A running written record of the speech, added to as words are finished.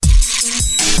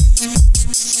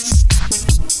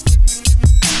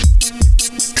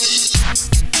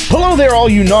Hello there, all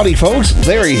you naughty folks.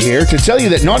 Larry here to tell you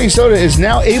that Naughty Soda is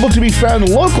now able to be found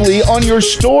locally on your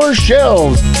store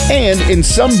shelves and in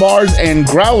some bars and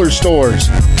growler stores.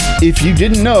 If you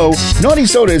didn't know, Naughty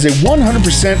Soda is a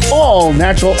 100%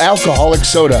 all-natural alcoholic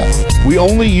soda. We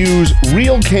only use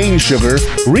real cane sugar,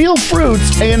 real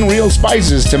fruits, and real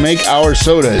spices to make our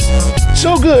sodas.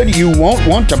 So good you won't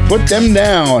want to put them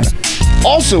down.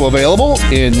 Also available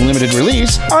in limited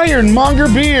release, Ironmonger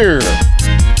Beer.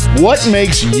 What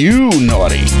makes you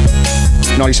naughty?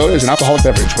 Naughty Soda is an alcoholic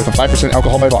beverage with a 5%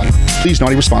 alcohol by volume. Please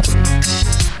naughty responsibly.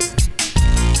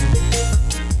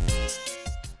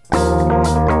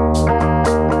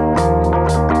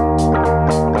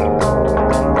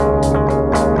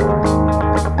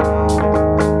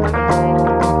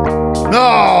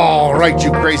 All right,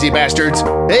 you crazy bastards.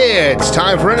 It's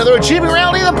time for another Achieving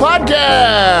Reality, the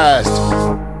podcast.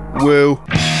 Woo.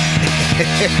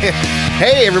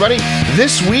 Hey, everybody.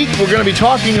 This week, we're going to be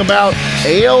talking about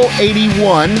Ale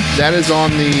 81. That is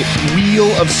on the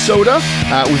Wheel of Soda.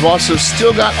 We've also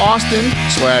still got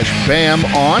Austin/Bam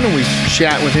on. We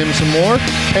chat with him some more.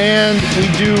 And we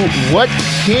do What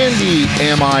Candy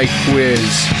Am I quiz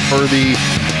for the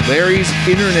Larry's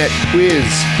Internet Quiz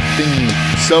thingy.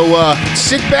 So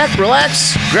sit back,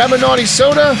 relax, grab a naughty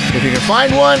soda if you can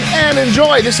find one, and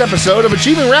enjoy this episode of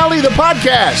Achieving Reality, the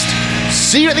podcast.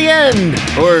 See you at the end,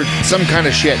 or some kind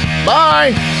of shit.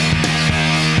 Bye!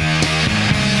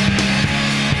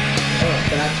 Oh,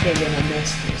 but I can't get my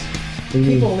messages.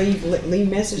 People leave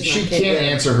messages. She can't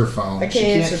answer her phone. I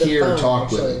can't answer the hear phone, or talk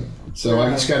actually. with it. So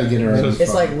I just got to get her on the phone.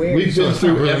 It's like weird. We've been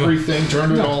through everything,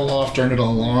 turned it all off, turned it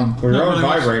all on. We're on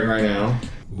vibrate right now.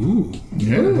 Ooh.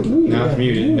 Yeah. Now it's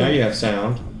muted. Now you have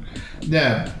sound.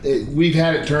 Yeah, we've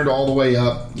had it turned all the way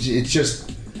up. It's just...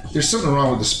 There's something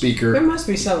wrong with the speaker. There must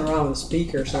be something wrong with the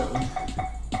speaker or something.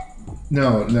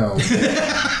 No.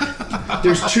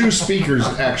 There's two speakers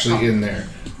actually in there.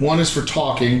 One is for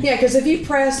talking. Yeah, because if you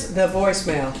press the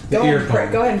voicemail, go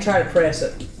ahead and try to press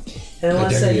it. And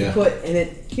let's say you put, and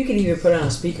you can even put it on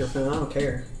a speakerphone. I don't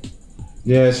care.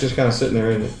 Yeah, it's just kind of sitting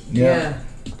there, isn't it? Yeah.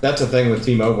 That's the thing with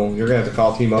T-Mobile. You're gonna have to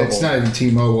call T-Mobile. It's not even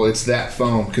T-Mobile. It's that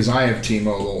phone because I have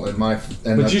T-Mobile and my.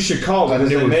 But you should call because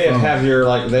they may have your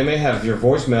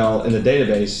voicemail in the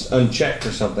database unchecked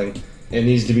or something. It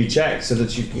needs to be checked so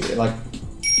that you can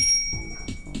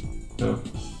No.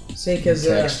 See, because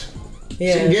text.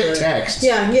 Yeah, so you can get text.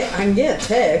 Yeah, I can get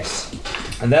text.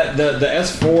 And that the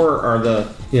S4 or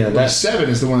that 7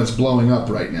 is the one that's blowing up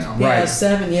right now. Yeah, right.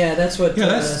 7. Yeah, that's what.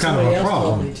 That's kind of a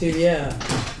problem. Told me too. Yeah.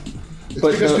 It's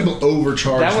because people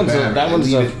overcharge that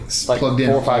one's like 4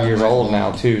 or 5 years old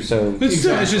now too. So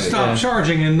it should stop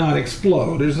charging and not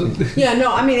explode. It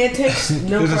takes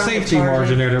no. There's a safety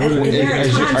margin there.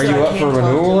 Are you up for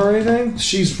renewal or anything?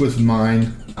 She's with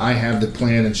mine. I have the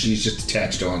plan, and she's just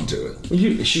attached onto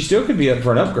it. She still could be up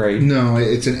for an upgrade. No,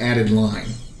 it's an added line.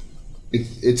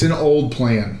 It's an old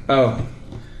plan. Oh.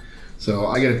 So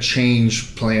I got to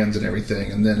change plans and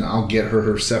everything, and then I'll get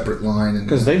her separate line.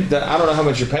 Because I don't know how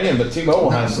much you're paying, but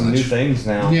T-Mobile has some new things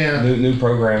now. Yeah, new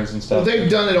programs and stuff. Well, they've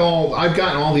done it all. I've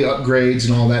gotten all the upgrades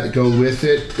and all that to go with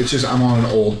it. It's just I'm on an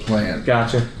old plan.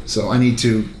 Gotcha. So I need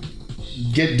to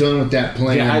get done with that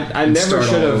plan. Yeah, I never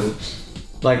should have.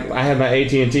 Like I had my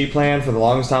AT&T plan for the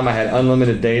longest time. I had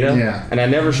unlimited data. Yeah. And I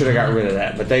never should have got rid of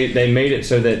that. But they made it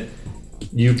so that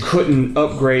you couldn't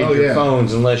upgrade your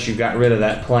phones unless you got rid of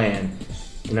that plan.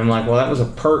 And I'm like, well, that was a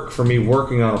perk for me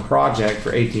working on a project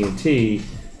for AT&T.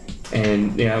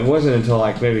 And it wasn't until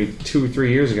like maybe 2 or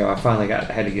 3 years ago I finally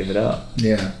had to give it up.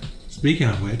 Yeah. Speaking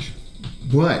of which.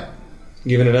 What?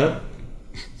 Giving it up?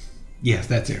 Yes,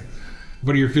 that's it.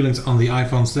 What are your feelings on the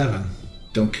iPhone 7?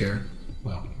 Don't care.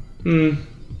 Well.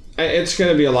 It's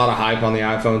going to be a lot of hype on the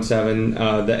iPhone 7.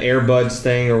 The AirBuds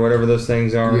thing or whatever those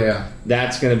things are. Yeah.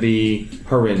 That's going to be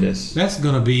horrendous. That's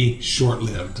going to be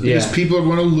short-lived. Because people are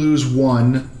going to lose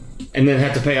one. And then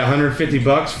have to pay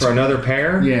 $150 for another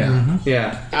pair? Yeah. Mm-hmm.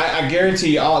 Yeah. I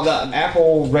guarantee all the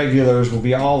Apple regulars will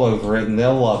be all over it and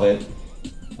they'll love it.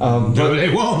 But they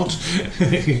won't.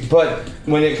 But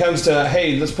when it comes to,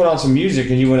 hey, let's put on some music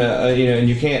and you want to, and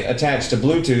you can't attach to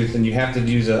Bluetooth and you have to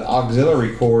use an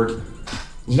auxiliary cord,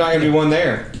 there's not going to be one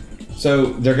there. So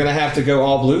they're going to have to go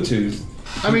all Bluetooth.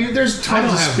 I mean, there's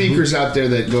tons of speakers out there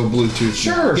that go Bluetooth.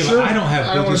 Sure. But I don't have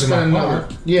Bluetooth in my car.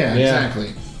 Yeah,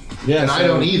 exactly. Yeah, and I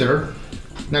don't either.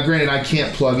 Now, granted, I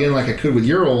can't plug in like I could with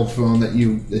your old phone that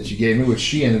you gave me, which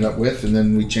she ended up with, and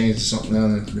then we changed to something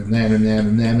else.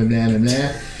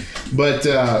 But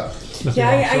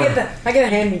I get a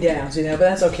hand-me-downs, but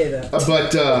that's okay though. But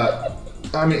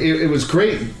I mean, it was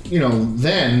great,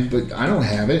 then, but I don't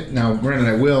have it. Now, granted,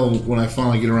 I will when I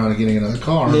finally get around to getting another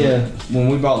car. Yeah. When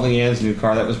we bought Leanne's new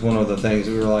car, that was one of the things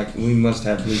we were like, we must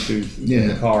have Bluetooth in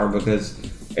the car because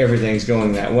everything's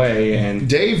going that way. And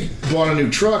Dave bought a new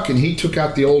truck, and he took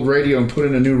out the old radio and put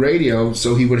in a new radio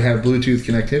so he would have Bluetooth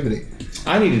connectivity.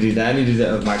 I need to do that. I need to do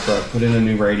that with my truck. Put in a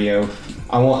new radio.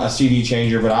 I want a CD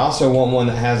changer, but I also want one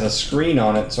that has a screen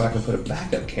on it so I can put a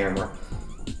backup camera.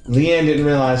 Leanne didn't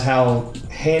realize how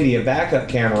handy a backup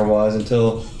camera was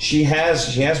until she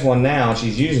has one now.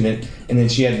 She's using it, and then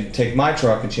she had to take my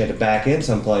truck and she had to back in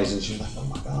someplace, and she's like, "Oh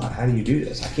my God, how do you do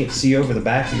this? I can't see over the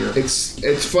back of your."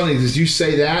 It's funny because you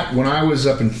say that. When I was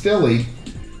up in Philly,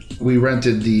 we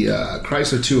rented the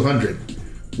Chrysler 200,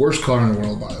 worst car in the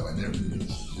world, by the way.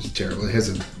 It's terrible. It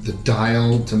has the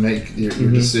dial to make your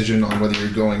decision on whether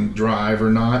you're going drive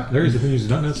or not. There's the things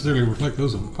that don't necessarily reflect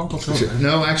those of Paul Control.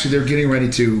 No, actually, they're getting ready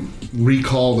to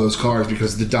recall those cars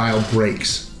because the dial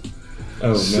breaks.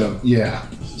 Oh, no. Yeah.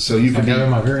 So you can have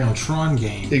my very own Tron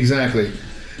game. Exactly.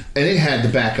 And it had the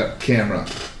backup camera.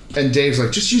 And Dave's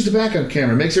like, just use the backup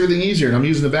camera. It makes everything easier. And I'm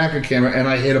using the backup camera, and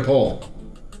I hit a pole.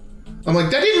 I'm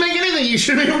like, that didn't make anything. You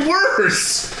should have made it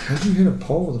worse. How did you hit a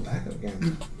pole with a backup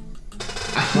camera?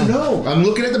 I don't know. I'm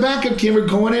looking at the backup camera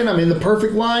going in. I'm in the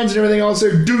perfect lines and everything else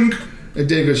there. Dunk. And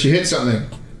Dave goes, you hit something.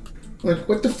 I'm like,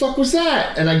 what the fuck was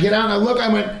that? And I get out and I look.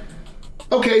 I went,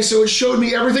 okay, so it showed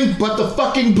me everything but the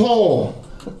fucking pole.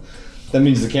 That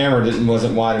means the camera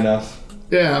wasn't wide enough.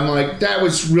 Yeah, I'm like, that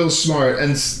was real smart.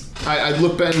 And I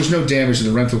looked back. There was no damage to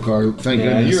the rental car. Thank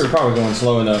goodness. You were probably going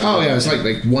slow enough. Oh, yeah. It was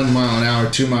like 1 mile an hour,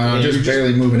 2 mile an hour, just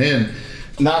barely moving in.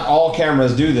 Not all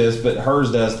cameras do this, but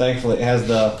hers does. Thankfully, it has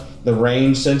the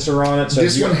range sensor on it. So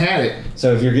this one had it.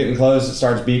 So if you're getting close, it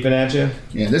starts beeping at you.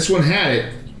 Yeah, this one had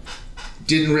it.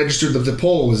 Didn't register that the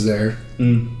pole was there.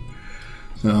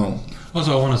 So.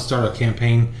 Also, I want to start a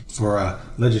campaign for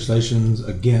legislations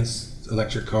against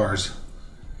electric cars.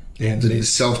 The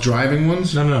self-driving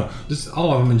ones? No. Just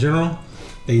all of them in general.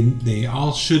 They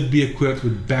all should be equipped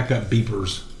with backup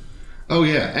beepers. Oh,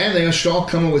 yeah. And they should all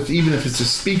come up with, even if it's a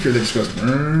speaker that just goes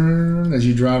as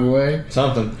you drive away.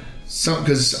 Something.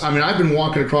 Because, I've been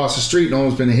walking across the street and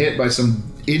almost been hit by some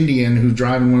Indian who's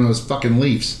driving one of those fucking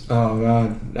Leafs. Oh,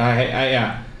 God.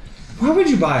 Yeah. Why would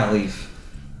you buy a Leaf?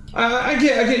 I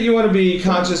get you want to be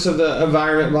conscious of the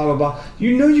environment, blah, blah, blah.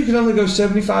 You know you can only go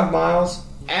 75 miles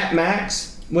at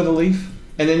max with a Leaf,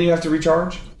 and then you have to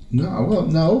recharge?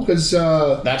 No, because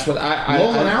that's what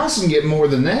Lowell and Allison get more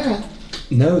than that.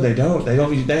 No, they don't.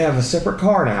 They have a separate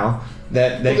car now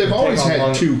that they've always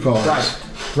had 2 cars.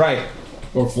 Right.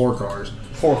 Or 4 cars.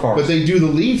 4 cars. But they do the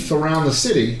Leaf around the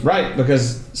city. Right,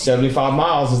 because 75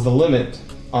 miles is the limit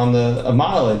on the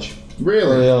mileage. Really?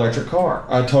 For the electric car.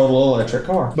 A total electric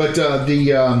car. But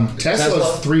the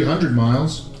Tesla's 300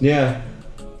 miles. Yeah.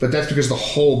 But that's because the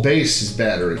whole base is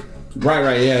battery.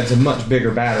 Right. Yeah, it's a much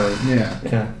bigger battery.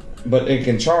 Yeah. But it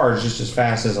can charge just as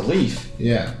fast as a Leaf.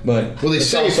 Yeah. Well, they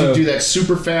say if you do that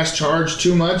super fast charge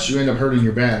too much, you end up hurting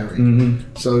your battery.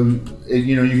 Mm-hmm. So,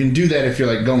 you can do that if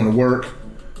you're like going to work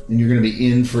and you're going to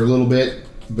be in for a little bit.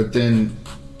 But then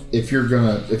if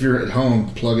you're at home,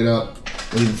 plug it up,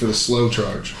 leave it for the slow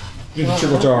charge.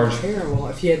 Triple charge. Terrible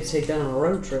if you had to take that on a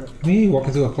road trip. Me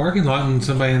walking through a parking lot and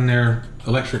somebody in their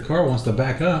electric car wants to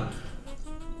back up.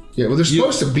 Yeah, well, they're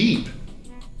supposed to beep.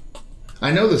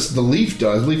 I know this. The Leaf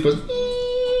does. Leaf goes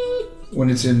when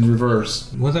it's in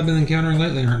reverse. Ones I've been encountering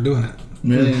lately aren't doing it.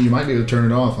 Really? You might be able to turn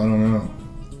it off. I don't know.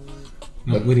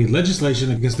 But we need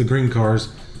legislation against the green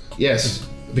cars. Yes,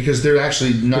 because they're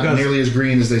actually not nearly as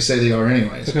green as they say they are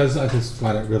anyways. Because I just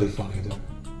find it really funny.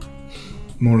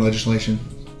 More legislation?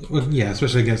 Well, yeah,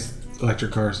 especially against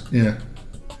electric cars. Yeah.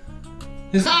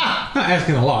 It's not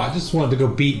asking a lot. I just want it to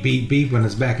go beep, beep, beep when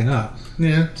it's backing up.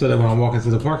 Yeah. So that when I'm walking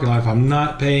through the parking lot, if I'm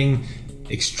not paying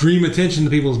extreme attention to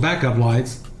people's backup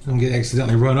lights, I'm going to get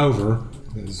accidentally run over.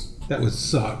 Because that would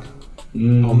suck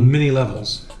on many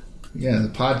levels. Yeah, the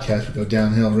podcast would go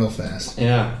downhill real fast.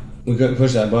 Yeah. We couldn't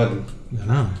push that button. I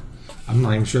know. I'm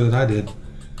not even sure that I did.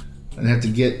 I'd have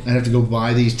to go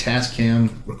buy these Tascam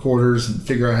recorders and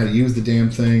figure out how to use the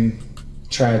damn thing.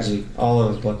 Tragedy. All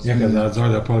over the place. Yeah, because odds are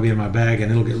they'll probably be in my bag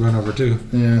and it'll get run over too.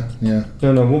 Yeah.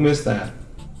 No, we'll miss that.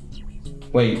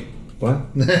 Wait, what?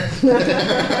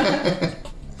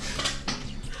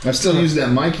 I'm still using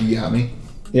that mic you got me.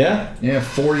 Yeah? Yeah,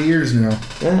 4 years now.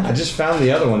 Yeah, I just found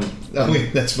the other one. Oh,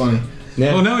 that's funny.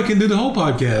 Yeah. Oh, now we can do the whole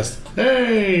podcast.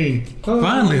 Hey!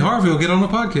 Finally, Harvey will get on the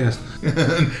podcast.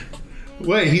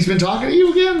 Wait, he's been talking to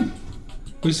you again?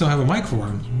 We just don't have a mic for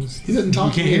him. He doesn't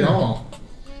talk to me at all.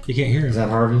 You can't hear him. Is that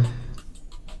Harvey?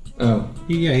 Oh.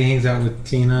 He hangs out with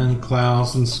Tina and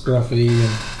Klaus and Scruffy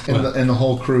and the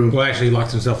whole crew. Well, actually, he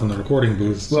locks himself in the recording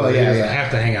booth. So he doesn't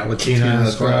have to hang out with Tina and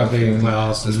Scruffy and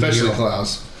Klaus. Especially Neil.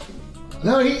 Klaus.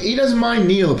 No, he doesn't mind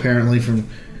Neil, apparently, from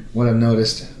what I've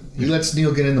noticed. He lets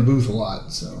Neil get in the booth a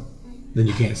lot, so... Then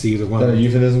you can't see either one Is that of a them.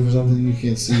 euphemism for something? You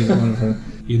can't see either one of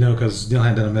them. You know, because Neil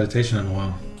hadn't done a meditation in a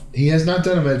while. He has not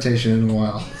done a meditation in a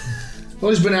while. Well,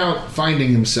 he's been out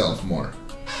finding himself more.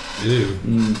 Ew.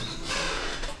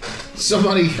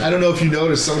 Somebody, I don't know if you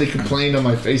noticed, somebody complained on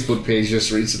my Facebook page just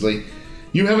recently.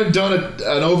 You haven't done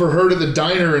an overheard at the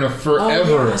diner in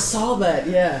forever. Oh, yeah, I saw that,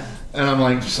 yeah. And I'm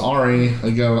like, sorry.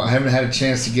 I go, I haven't had a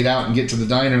chance to get out and get to the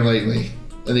diner lately.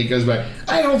 And he goes back,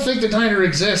 I don't think the diner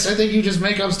exists. I think you just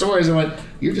make up stories. I went,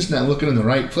 you're just not looking in the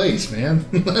right place, man.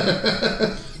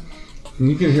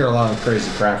 You can hear a lot of crazy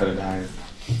crap at a diner.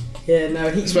 Yeah, no,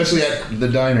 especially at the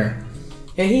diner.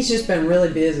 And he's just been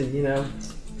really busy, you know.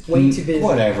 Way too busy.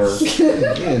 Whatever. He's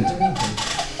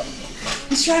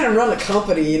trying to run a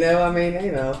company, you know. I mean,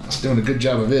 you know. He's doing a good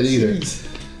job of it either. Jeez.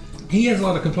 He has a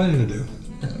lot of complaining to do.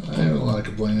 I have a lot of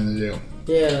complaining to do.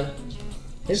 Yeah.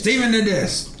 Steven did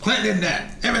this. Clint did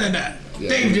that. Evan did that. Yeah.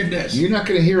 Dave did this. You're not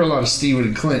going to hear a lot of Steven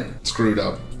and Clint screwed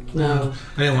up. No.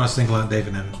 I didn't want to single out Dave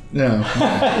and Evan. No.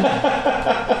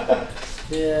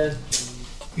 Yeah.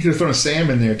 You could have thrown a Sam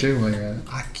in there too while you're at it.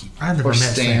 I've never met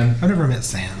Stan. Sam. I've never met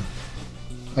Sam.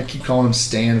 I keep calling him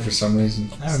Stan for some reason.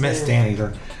 I haven't met Stan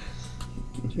either.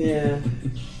 Yeah.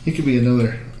 He could be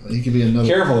another.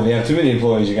 Careful, if you have too many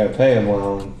employees, you got to pay them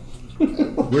well.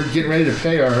 We're getting ready to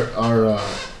pay our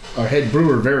head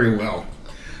brewer very well.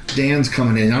 Dan's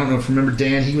coming in. I don't know if you remember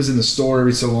Dan. He was in the store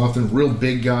every so often. Real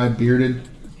big guy, bearded.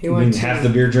 He went half the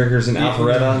beer drinkers in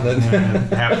Alpharetta.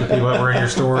 Half the people that were in your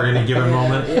store at any given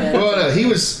moment. Yeah. Well, he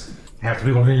was. Half the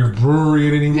people in your brewery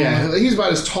at any moment. Yeah, he's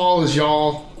about as tall as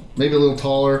y'all. Maybe a little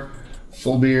taller.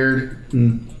 Full beard.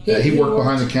 He worked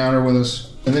behind the counter with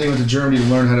us. And then he went to Germany to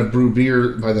learn how to brew beer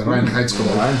by the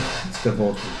Reinheitsgebot. That's good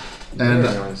bull. And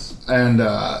nice. and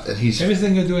he's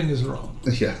Everything you're doing is wrong.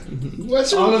 yeah.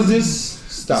 What's All of this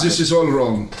stuff. This is all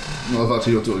wrong. No, what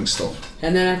you're doing, stop.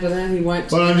 And then after that, he went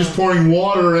to... But I'm just pouring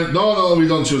water in. No, we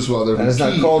don't choose water. And it's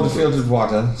not cold filtered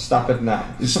water. Stop it now.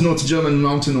 It's not German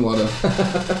mountain water.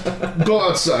 Go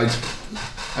outside.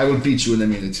 I will beat you in a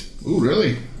minute. Ooh,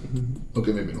 really?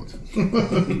 Okay, maybe not.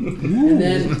 And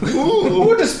then...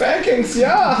 Ooh, the spankings,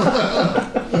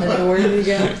 yeah. And then where did he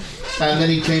go? And then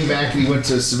he came back and he went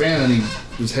to Savannah and he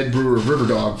was head brewer of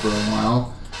Riverdog for a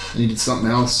while. And he did something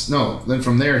else. No, then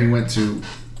from there he went to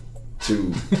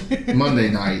Monday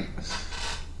night.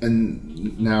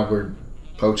 And now we're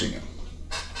poaching him.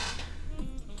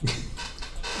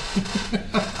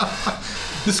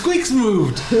 The squeaks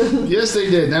moved. Yes, they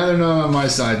did. Now they're not on my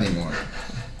side anymore.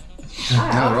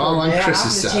 Now they're all on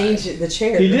Chris's side. Change the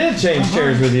chair. He did change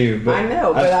chairs with you. But I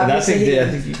know, but I obviously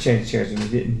think you changed chairs and you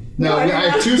didn't. No, I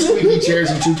have 2 squeaky chairs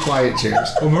and 2 quiet chairs.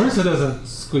 Well, Marissa doesn't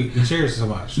squeak the chairs so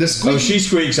much. The squeaky, She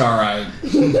squeaks all right.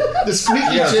 the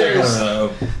squeaky chairs.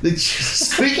 The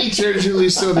squeaky chairs usually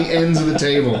sit on the ends of the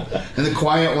table, and the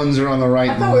quiet ones are on the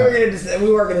right. I thought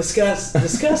we were going to discuss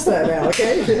that now.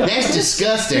 Okay. That's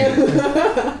disgusting.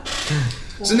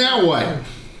 So now what?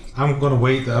 I'm going to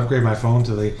wait to upgrade my phone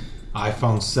to the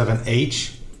iPhone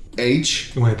 7H.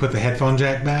 H? When I put the headphone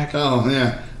jack back. Oh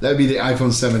yeah, that'd be the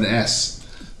iPhone 7S.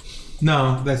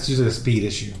 No, that's usually a speed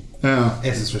issue. Oh,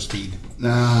 S is for speed.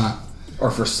 nah. Or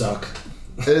for suck.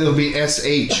 It'll be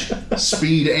SH,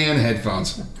 speed and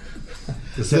headphones.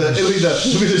 The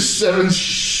It'll be the 7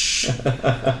 shh.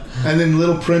 And then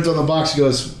little print on the box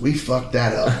goes, we fucked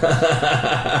that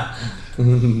up.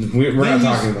 We're not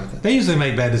talking about that. They usually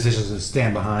make bad decisions and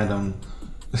stand behind them.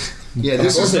 Yeah,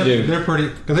 this Of course is they do. They're pretty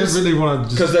because they really want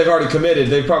to. Because they've already committed.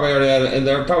 They've probably already had, and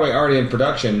they're probably already in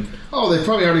production. Oh, they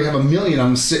probably already have 1 million of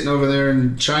them sitting over there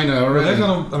in China already.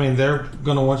 They're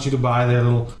gonna want you to buy their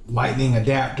little lightning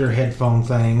adapter headphone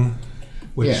thing,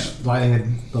 which the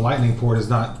lightning port is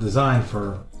not designed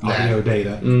for audio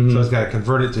data, so it's got to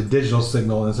convert it to digital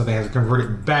signal, and so they have to convert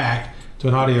it back to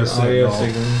an audio signal.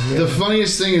 Yeah. The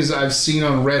funniest thing is I've seen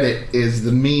on Reddit is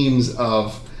the memes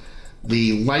of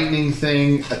the lightning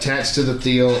thing attached to the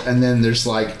deal, and then there's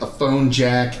like a phone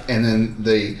jack, and then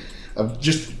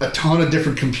just a ton of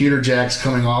different computer jacks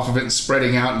coming off of it and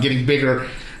spreading out and getting bigger.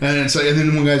 And it's like, and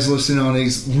then one guy's listening on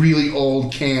these really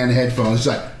old can headphones.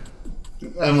 It's like,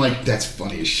 I'm like, that's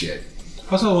funny as shit.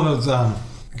 Also, one of those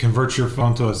convert your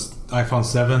phone to an iPhone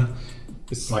 7.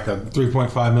 It's like a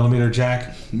 3.5 millimeter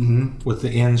jack with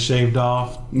the end shaved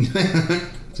off.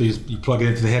 So you plug it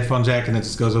into the headphone jack and it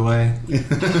just goes away. There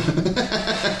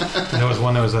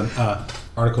was an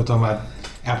article talking about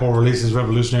Apple releases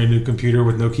revolutionary new computer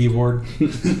with no keyboard.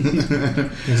 It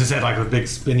just had like a big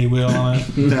spinny wheel on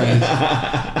it. Nice.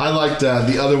 I liked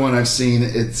the other one I've seen.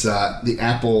 It's the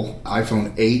Apple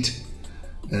iPhone 8.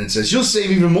 And it says, you'll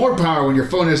save even more power when your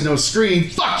phone has no screen.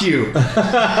 Fuck you.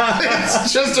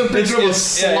 It's just a picture of a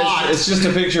slot. It's just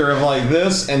a picture of like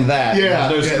this and that. Yeah,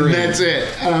 no screen. And that's it.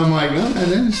 And I'm like, no,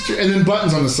 that's true. And then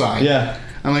buttons on the side. Yeah.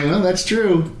 I'm like, no, that's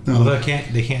true. No. Well, they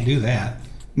can't do that.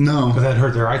 No. Because that'd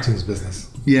hurt their iTunes business.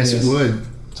 Yes, it would.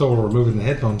 So we're removing the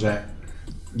headphone jack.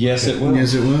 Yes, it will.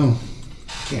 Yes, it will.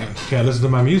 Can't listen to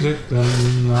my music, then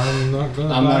I'm not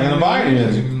gonna buy any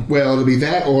music. Well, it'll be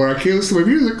that, or I can't listen to my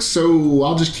music, so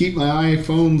I'll just keep my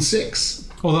iPhone 6.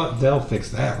 Well, they'll fix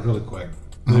that really quick.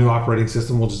 The new operating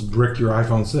system will just brick your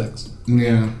iPhone 6.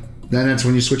 Yeah. Then that's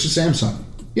when you switch to Samsung.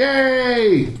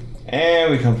 Yay!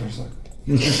 And we come for a second.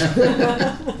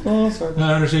 Oh, sorry.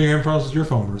 I understand you're having problems with your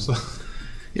phone, Marissa.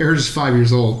 Yeah, hers is 5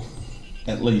 years old.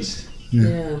 At least.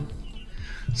 Yeah.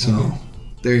 So,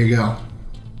 there you go.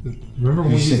 Remember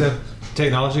when we used to have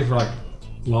technology for like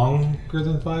longer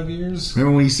than 5 years?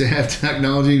 Remember when we used to have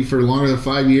technology for longer than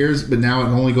 5 years, but now it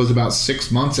only goes about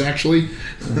 6 months, actually?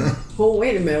 Well,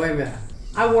 wait a minute.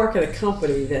 I work at a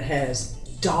company that has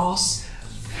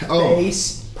DOS-based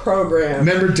program.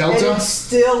 Remember Delta? And it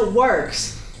still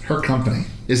works. Her company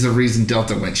is the reason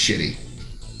Delta went shitty.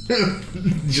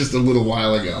 Just a little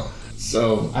while ago.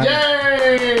 So,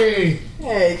 yay!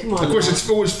 Hey, come on. Of course, it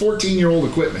was 14-year-old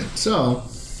equipment, so...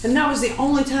 And that was the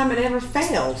only time it ever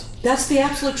failed. That's the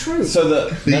absolute truth. So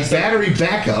the battery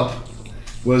backup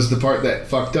was the part that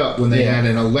fucked up when they had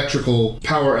an electrical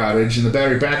power outage, and the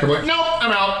battery backup went, nope,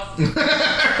 I'm out.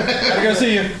 I gotta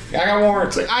see you. I got warrant.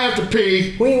 It's like, I have to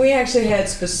pee. We actually had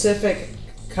specific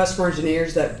customer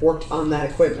engineers that worked on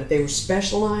that equipment. They were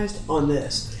specialized on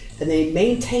this. And they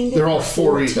maintained it. They're all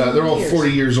 40. They're all 40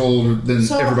 years older than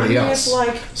everybody else. It's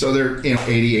like, so they're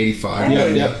 80, 85.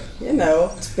 Hey, yep. You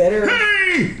know, it's better.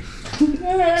 Hey!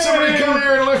 Somebody come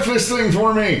here and lift this thing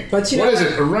for me. But what is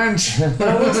it? A wrench? But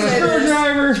I will say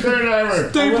Screwdriver.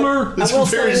 Stapler. It's a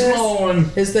very small one.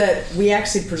 Is that we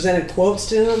actually presented quotes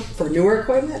to them for newer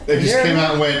equipment. They just came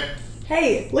out and went,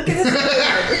 hey, look at this.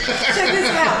 Check this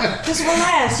out. This will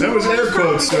last. That was air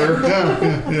quotes, sir.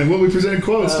 Yeah. Well, we presented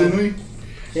quotes, didn't we?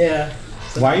 Yeah.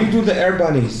 Why you do the air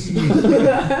bunnies?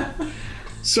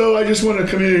 So I just want to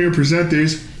come in here and present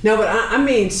these. No, but I'm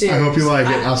being serious. I hope you like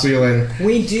it. I'll see you later.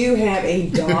 We do have a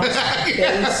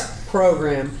DOS-based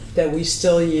program that we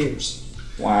still use.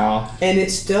 Wow. And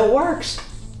it still works.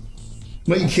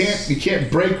 Well, you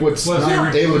can't break what's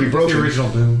not able to be broken. The original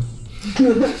Doom.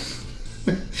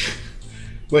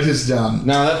 What is No,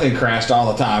 that thing crashed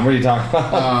all the time. What are you talking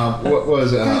about? what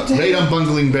was Raid on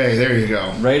Bungling Bay? There you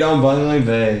go. Raid on Bungling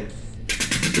Bay.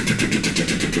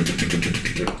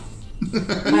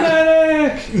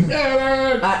 Medic!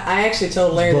 I actually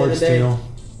told Larry the other day.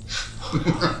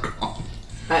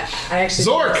 I actually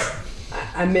Zork!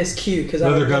 I miss Q because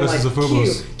Another goddess of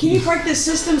Phobos. Q, can you break this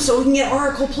system so we can get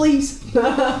Oracle, please?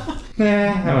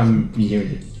 I'm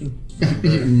muted.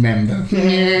 Remember.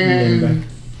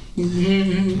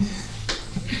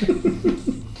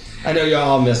 I know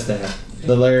y'all missed that.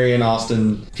 The Larry and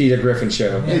Austin Peter Griffin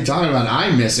show. What are you talking about?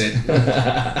 I miss it.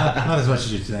 Not as much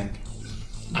as you think.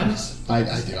 I miss it. I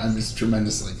do. I miss it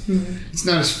tremendously. It's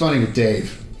not as funny with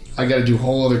Dave. I got to do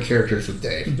whole other characters with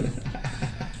Dave.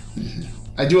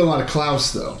 I do a lot of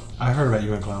Klaus, though. I heard about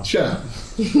you and Klaus. Shut up.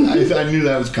 I knew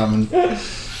that was coming.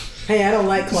 Hey, I don't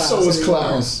like Klaus. So was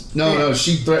Klaus. No,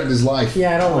 she threatened his life.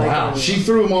 Yeah, I don't like him. She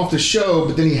threw him off the show,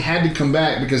 but then he had to come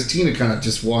back because Tina kind of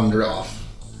just wandered off.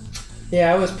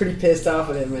 Yeah, I was pretty pissed off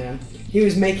at him, man. He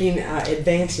was making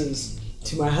advances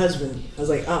to my husband. I was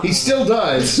like, He still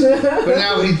does, but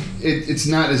now it's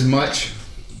not as much.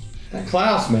 That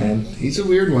Klaus, man. He's a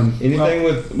weird one. Anything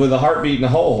with a heartbeat and a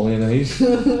hole, you know. He's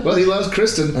Well, he loves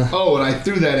Kristen. Oh, and I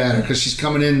threw that at her because she's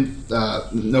coming in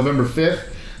November 5th.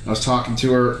 I was talking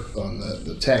to her on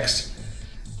the text.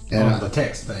 And, the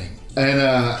text thing. And,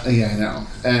 yeah, I know.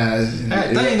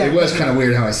 It was kind of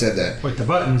weird how I said that. With the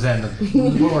buttons and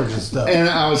the boards and stuff. And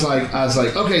I was like,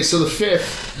 okay, so the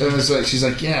 5th. And I was like, she's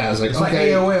like, yeah. I was like, it's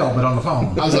okay. like AOL, but on the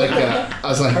phone. I was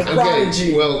like,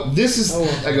 okay. Well, this is.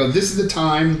 I go, this is the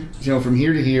time. From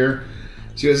here to here.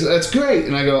 She goes, that's great.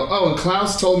 And I go, and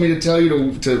Klaus told me to tell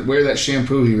you to wear that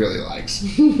shampoo he really likes.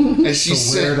 And she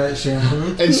said, wear that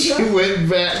shampoo? And she went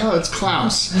back, it's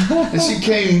Klaus. And she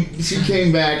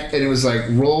came back and it was like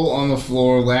roll on the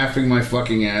floor, laughing my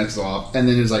fucking ass off. And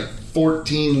then it was like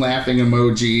 14 laughing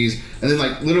emojis. And then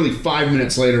like literally 5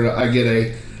 minutes later, I get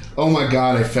a, oh my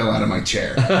God, I fell out of my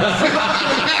chair.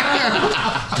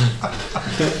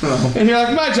 And you're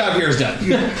like, my job here is done.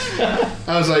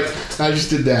 I was like, I just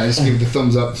did that. I just gave the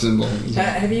thumbs up symbol.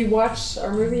 Have you watched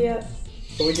our movie yet?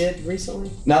 What we did recently?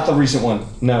 Not the recent one.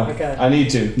 No. Okay. I need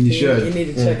to. You should. You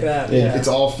need to check it out. Yeah. It's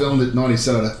all filmed at Naughty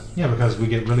Soda. Yeah, because we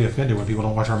get really offended when people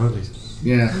don't watch our movies.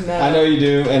 Yeah. No. I know you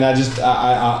do, and I honestly,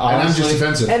 And I'm just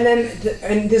offensive. And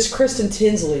then this Kristen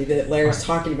Tinsley that Larry's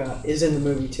talking about is in the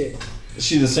movie too. Is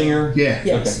she the singer? Yeah.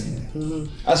 Yes. Okay.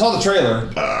 Mm-hmm. I saw the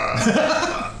trailer.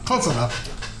 Close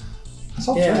enough. I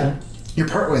saw the trailer. You're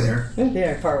partway there.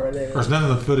 Yeah, part where they Of course, none of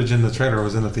the footage in the trailer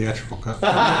was in the theatrical cut.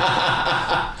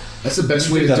 That's the best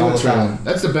way to do a trailer.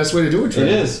 That's the best way to do a trailer.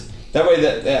 It is. That way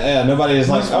that nobody is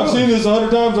like, I've seen this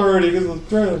 100 times already because of the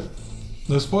trailer.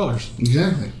 No spoilers.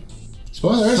 Exactly.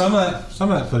 Spoilers. Some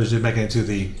of that footage did make it into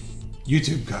the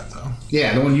YouTube cut, though.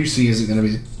 Yeah, the one you see isn't going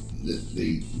to be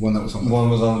the one that was on the... One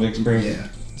was on the big screen. Yeah.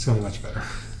 It's going to be much better.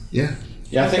 Yeah.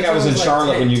 Yeah, I think I was in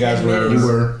Charlotte when you guys were. You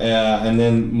were. Yeah, and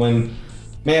then when,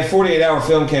 48-hour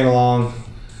film came along.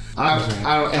 And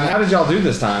how did y'all do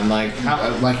this time?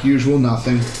 Like usual,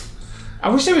 nothing. I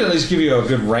wish they would at least give you a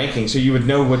good ranking so you would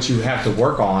know what you have to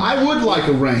work on. I would like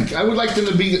a rank. I would like them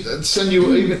to send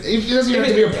you, even it doesn't even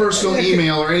have to be a personal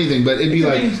email or anything, but it'd be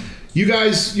like, you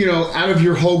guys, out of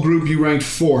your whole group, you ranked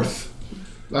 4th.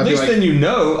 At least then you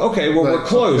know, okay, well, we're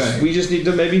close. Okay. We just need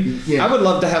to I would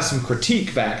love to have some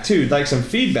critique back, too. Like, some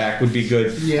feedback would be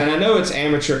good. Yeah. And I know it's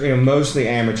amateur, mostly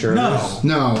amateur. No, That's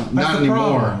not the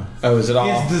anymore. problem. Oh, is it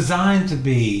all? It's designed to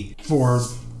be for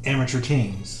amateur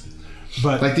teams.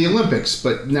 But Like the Olympics,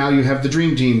 but now you have the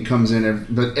Dream Team comes in,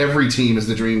 but every team is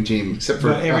the Dream Team, except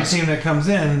for every us. team that comes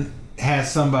in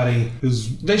has somebody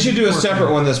who's... They should do a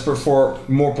separate one that's for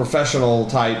more professional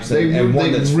types and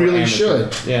one that's really for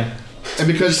amateur. should. Yeah. And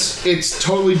because it's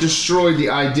totally destroyed the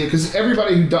idea, because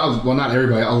everybody who does, well, not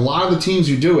everybody, a lot of the teams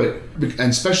who do it,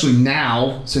 and especially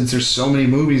now, since there's so many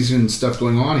movies and stuff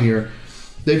going on here,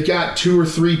 they've got 2 or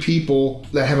 3 people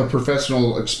that have a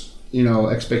professional,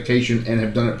 expectation and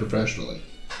have done it professionally.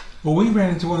 Well, we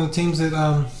ran into one of the teams at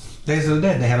Days of the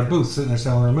Dead. They had a booth sitting there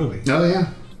selling their movie. Oh, yeah.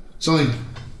 Selling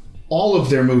all of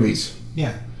their movies.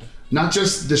 Yeah. Not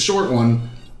just the short one,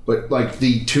 but like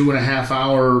the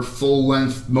 2.5-hour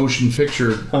full-length motion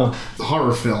picture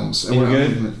horror films. Any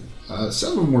good?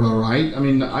 Some of them were all right. I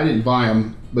mean, I didn't buy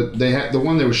them, but they had the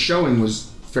one they were showing was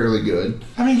fairly good.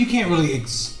 I mean, you can't really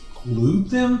exclude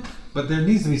them, but there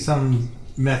needs to be some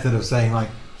method of saying, like,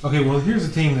 okay, well, here's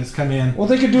a team that's come in. Well,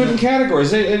 they could do it in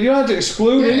categories. You don't have to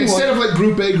exclude anyone. Instead of like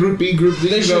Group A, Group B, Group D.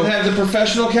 They should have the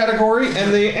professional category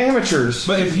and the amateurs.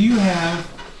 But if you have...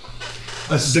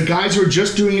 the guys who are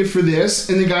just doing it for this,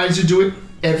 and the guys who do it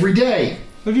every day.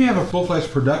 If you have a full-fledged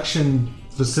production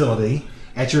facility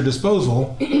at your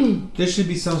disposal, there should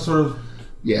be some sort of...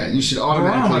 Yeah, you should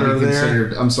automatically be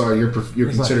considered... I'm sorry, you're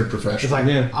considered professional. It's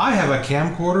like, I have a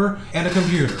camcorder and a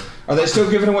computer. Are they still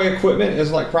giving away equipment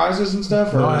as like prizes and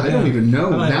stuff? Or? No, I don't even know.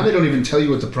 Now they don't even tell you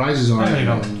what the prizes are. I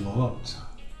ain't even looked.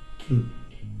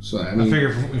 So, I mean...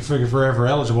 I figure if we're ever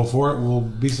eligible for it, we'll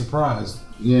be surprised.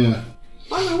 Yeah.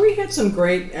 I mean, we had some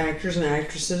great actors and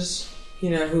actresses,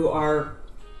 who are...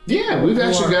 Yeah, we've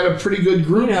actually got a pretty good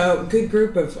group. Good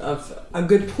group of a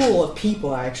good pool of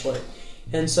people, actually.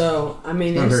 And so, I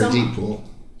mean... Not a very deep pool.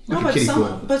 No,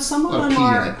 but some of them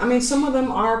are... I mean, some of them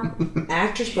are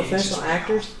actors, professional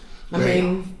actors. I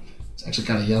mean... It's actually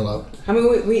kind of yellow. I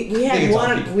mean, we had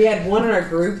one. We had one in our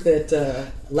group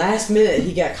that last minute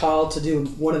he got called to do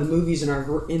one of the movies in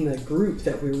the group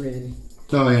that we were in.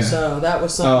 Oh yeah. So that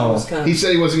was something. That was kind of... He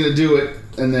said he wasn't going to do it,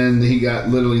 and then he got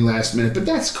literally last minute. But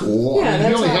that's cool. Yeah, I mean,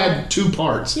 he only had 2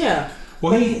 parts. Yeah.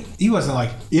 Well, he wasn't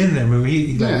like in the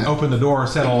movie. He opened the door,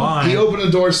 said a line. He opened the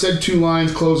door, said 2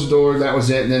 lines, closed the door. That was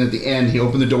it. And then at the end, he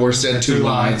opened the door, said 2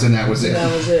 lines, and that was it.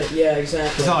 That was it. Yeah,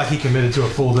 exactly. It's not like he committed to a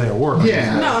full day of work.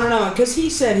 Yeah. No. Because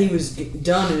he said he was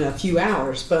done in a few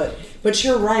hours. But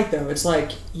you're right though. It's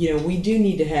like we do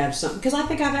need to have something. Because I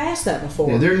think I've asked that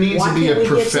before. Yeah, there needs to be a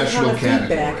professional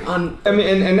category. I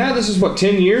mean, and now this is what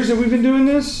 10 years that we've been doing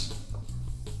this.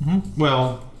 Mm-hmm.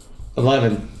 Well,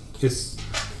 11. This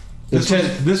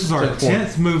is our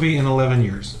 10th movie in 11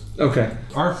 years. Okay.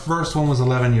 Our first one was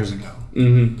 11 years ago.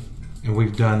 Mm-hmm. And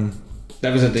we've done...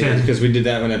 That was at the end, because we did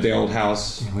that one at the old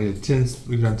house. Yeah,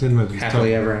 we've done 10 movies.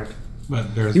 Happily ever after.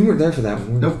 But you weren't there for that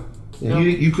one, Nope. Yeah.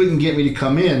 You couldn't get me to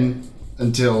come in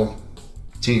until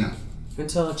Tina.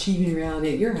 Until Achieving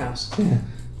Reality at your house. Yeah.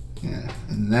 Yeah.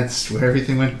 And that's where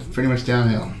everything went pretty much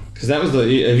downhill. Because that was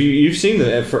you've seen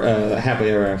the Happily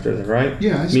Ever After, right?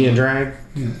 Yeah. Me and Drag?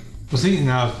 Yeah. Well, see,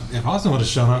 now, if Austin would have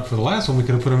shown up for the last one, we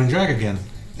could have put him in drag again.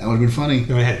 That would have been funny.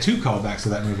 And we had 2 callbacks to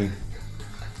that movie.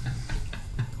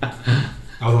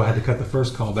 Although I had to cut the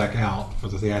first callback out for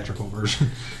the theatrical version.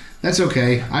 That's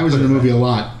okay. I was in the movie a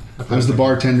lot. I was the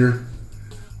bartender.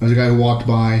 I was the guy who walked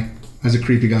by. I was a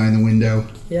creepy guy in the window.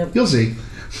 Yep. You'll see.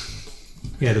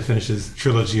 He had to finish his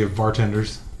trilogy of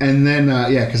bartenders. And then,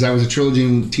 because I was a trilogy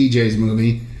in TJ's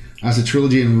movie. I was a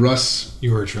trilogy in Russ.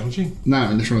 You were a trilogy? No,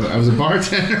 in the trilogy. I was a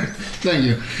bartender. Thank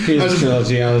you. He was a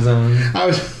trilogy I was on. I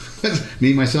was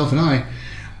me, myself, and I.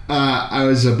 I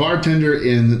was a bartender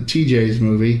in TJ's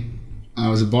movie. I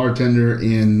was a bartender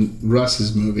in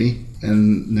Russ's movie,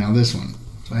 and now this one.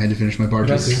 So I had to finish my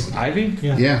bartender. Ivy?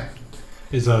 Yeah.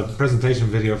 It's a presentation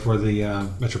video for the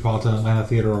Metropolitan Atlanta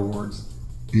Theater Awards.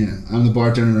 Yeah, I'm the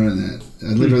bartender in that.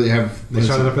 I literally have... They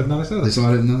shot it up at Naughty Soda. They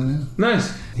saw it at Naughty Soda.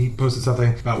 Nice. He posted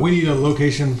something about, we need a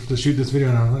location to shoot this video,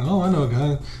 and I was like, oh, I know a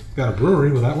guy. He's got a brewery.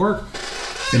 Will that work?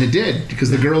 And it did, because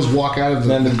the girls walk out of the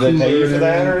Then did they pay you for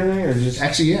that or anything? Or just...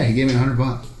 Actually, yeah, he gave me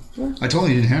 $100. Yeah. I told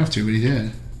him he didn't have to, but he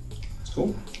did. It's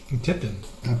cool. He tipped him.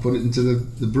 I put it into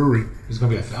the brewery. It was going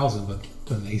to be $1,000, but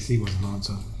then the AC wasn't on,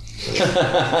 so...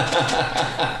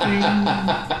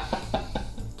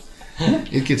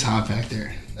 It gets hot back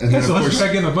there. And then, so let's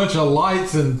check in a bunch of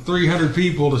lights and 300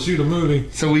 people to shoot a movie.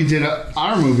 So we did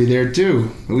our movie there too.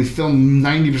 We filmed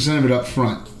 90% of it up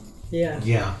front. Yeah.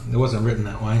 Yeah, it wasn't written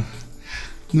that way.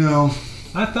 No.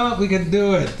 I thought we could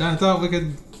do it. I thought we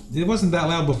could. It wasn't that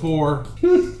loud before.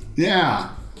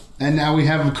 Yeah. And now we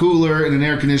have a cooler and an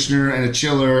air conditioner and a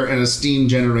chiller and a steam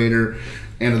generator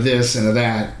and a this and a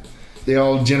that. They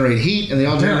all generate heat and they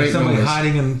all generate somebody noise.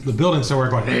 hiding in the building somewhere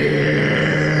going.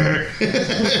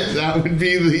 That would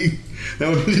be the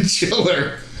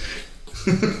chiller.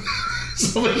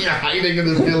 Somebody hiding in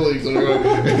the building.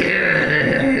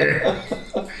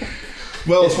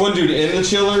 Well, it's one dude in the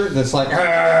chiller that's like,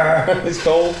 it's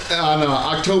cold. On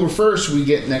October 1st, we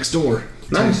get next door.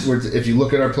 Nice. If you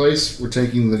look at our place, we're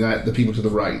taking the people to the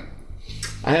right.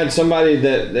 I had somebody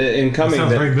that incoming.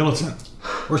 Sounds very militant.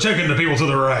 We're taking the people to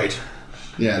the right.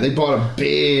 Yeah, they bought a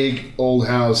big old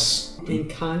house in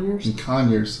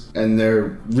Conyers, and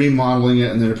they're remodeling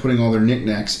it, and they're putting all their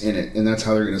knickknacks in it, and that's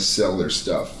how they're going to sell their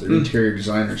stuff. They're interior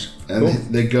designers, and cool.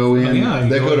 they go in.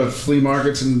 They go to flea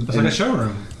markets and it's like a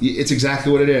showroom. It's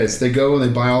exactly what it is. They go and they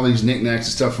buy all these knickknacks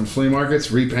and stuff from flea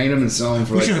markets, repaint them, and sell them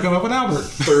for. We should have come up with Albert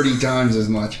 30 times as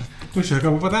much. We should have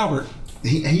come up with Albert.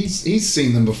 He's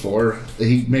seen them before.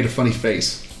 He made a funny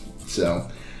face, so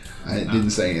I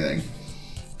didn't say anything.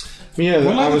 Yeah,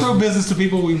 we'll have to throw business to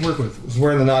people we work with. I was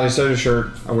wearing the Naughty Soda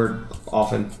shirt. I wear it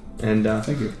often, and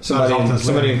thank you.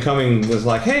 Somebody incoming was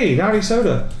like, "Hey, Naughty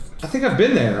Soda, I think I've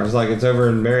been there." I was like, "It's over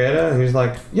in Marietta," and he's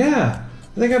like, "Yeah,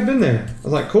 I think I've been there." I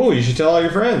was like, "Cool, you should tell all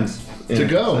your friends to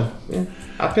go." So, yeah,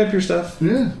 I pimp your stuff.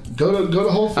 Yeah, go to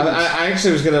Whole Foods. I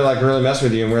actually was gonna really mess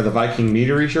with you and wear the Viking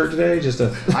meadery shirt today, just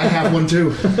to. I have one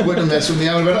too. Wouldn't mess with me.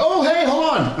 I would have been, oh hey, hold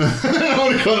on. I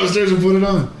would have gone upstairs and put it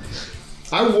on.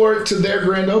 I wore it to their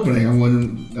grand opening.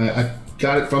 I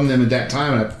got it from them at that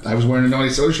time. And I was wearing a Naughty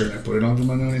Soda shirt. I put it on for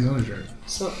my Naughty Soda shirt.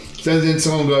 So then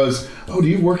someone goes, "Oh, do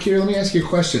you work here? Let me ask you a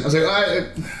question." I was like,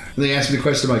 and they asked me the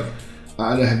question. I'm like,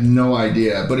 I have no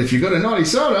idea. But if you go to Naughty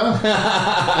Soda,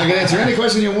 I can answer any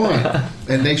question you want.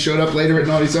 And they showed up later at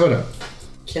Naughty Soda.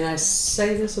 Can I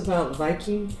say this about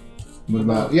Viking? What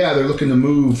about? Yeah, they're looking to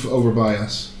move over by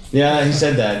us. Yeah, he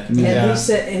said that.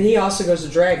 And he also goes to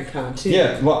Dragon Con too.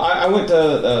 Yeah, well, I went to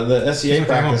the SEA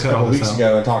practice a couple weeks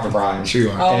ago and talked to Brian. Sure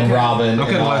you are. And Robin.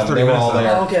 Okay, the last 30 they were minutes. all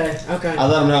there. Oh, okay. I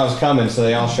let them know I was coming, so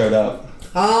they all showed up.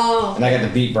 Oh. And I got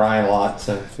to beat Brian a lot.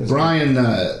 So Brian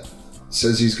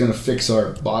says he's going to fix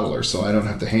our bottler, so I don't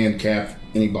have to hand cap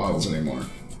any bottles anymore.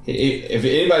 If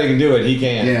anybody can do it, he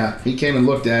can. Yeah, he came and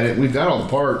looked at it. We've got all the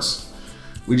parts.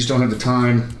 We just don't have the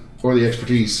time or the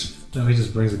expertise. No, he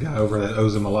just brings a guy over that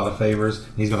owes him a lot of favors,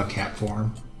 and he's going to cap for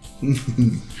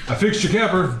him. I fixed your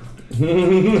capper.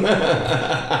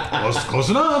 Close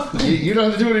enough. You don't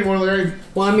have to do it anymore, Larry.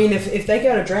 Well, I mean, if they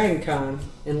go to Dragon Con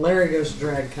and Larry goes to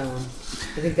Dragon Con,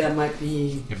 I think that might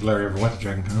be... If Larry ever went to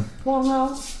Dragon Con. Well,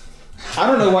 no. I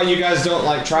don't know why you guys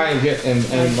don't try and get and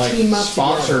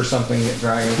sponsor together. something at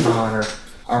Dragon Con or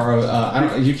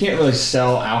you can't really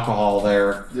sell alcohol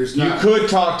there. You could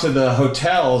talk to the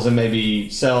hotels and maybe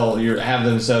have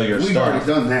them sell your stuff. We've already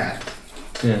done that.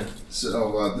 Yeah.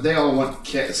 So they all want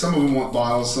some of them want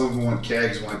bottles, some of them want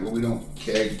kegs. Well, we don't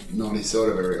keg Naughty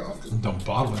Soda very often. Don't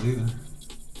bottle it either.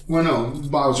 Well, no,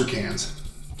 bottles or cans.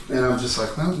 And I'm just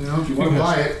like, well, if you want to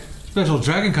buy it. Special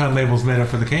Dragon Con labels made up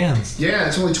for the cans. Yeah,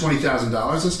 it's only $20,000.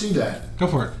 Let's do that. Go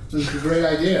for it. It's a great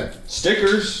idea.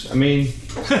 Stickers. I mean.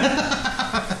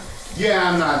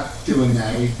 Yeah, I'm not doing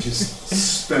that. We just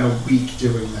spent a week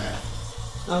doing that.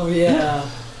 Oh, yeah.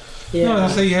 Yeah. No, I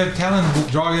say you have Talon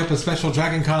drawing up a special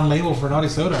Dragon Con label for Naughty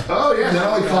Soda. Oh yeah, that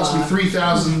only cost me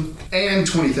 $3,000 and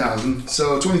 $20,000,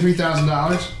 so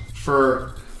 $23,000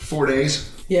 for 4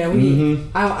 days. Yeah,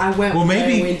 I went. Well,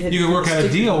 maybe you could work out a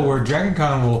deal where Dragon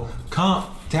Con will comp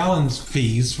Talon's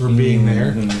fees for being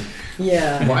there.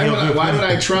 Yeah. Why would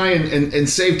I try and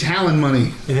save Talon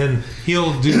money? And then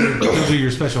he'll do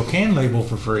your special can label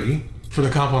for free for the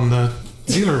comp on the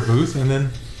dealer booth, and then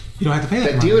you don't have to pay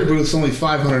that. That dealer booth's only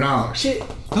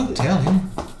 $500. Don't tell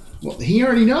him. Well, he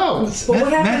already knows. But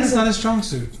what Matt happens? is not his strong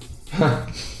suit.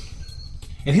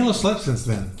 And he'll have slept since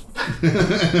then.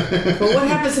 But what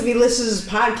happens if he listens to his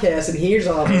podcast and hears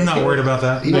all this? I'm not worried about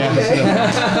that.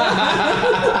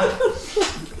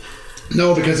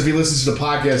 No, because if he listens to the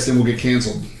podcast, then we'll get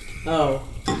canceled. Oh.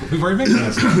 We've already been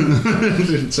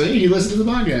canceled. See, you listen to the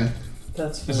podcast.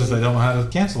 That's funny. It's just they don't know how to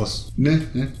cancel us.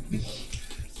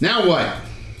 Now what?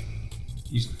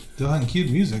 You still haven't cued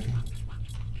music.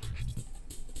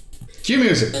 Cue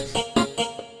music.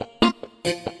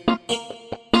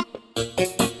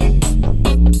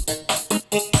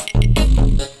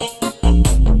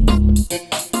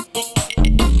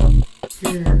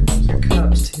 Your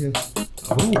cups too.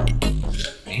 Oh,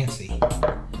 fancy.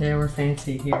 Yeah, we're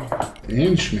fancy here.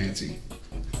 And schmancy.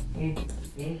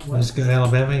 Just got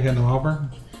Alabama, you got no Auburn?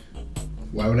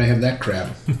 Why would I have that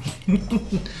crap?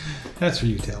 That's for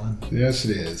you, Talon. Yes,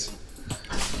 it is.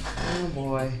 Oh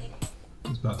boy.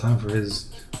 It's about time for his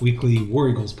weekly War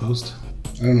Eagles post.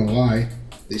 I don't know why.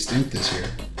 They stink this year.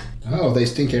 Oh, they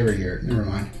stink every year. Never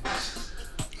mind.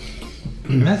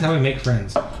 And that's how we make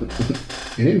friends.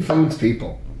 It influences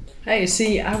people. Hey,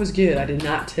 see, I was good. I did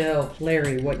not tell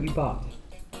Larry what you bought.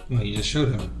 Well, you just showed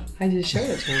him. I just showed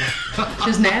it to him.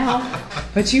 Just now.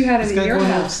 But you had it in your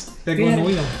house. Gotta go on the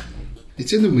wheel.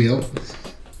 It's in the wheel.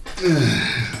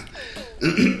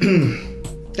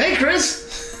 Hey, Chris.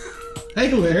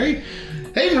 Hey, Larry.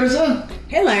 Hey, Marissa.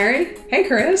 Hey, Larry. Hey,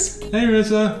 Chris. Hey,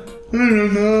 Marissa.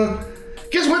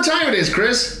 Guess what time it is,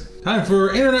 Chris? Time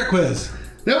for internet quiz.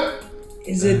 Nope.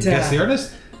 Is it, Guess the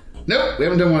artist? Nope. We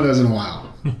haven't done one of those in a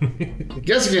while.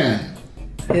 Guess again.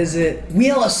 is it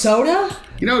Wheel of Soda?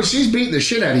 You know, she's beating the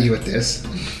shit out of you at this.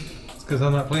 It's because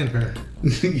I'm not playing fair.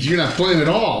 You're not playing at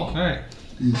all. All right.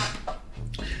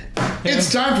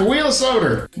 It's time for Wheel of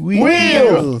Soda.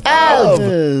 Wheel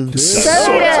of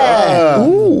Soda!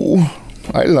 Ooh,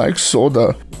 I like soda.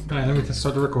 All right, let me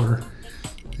start the recorder.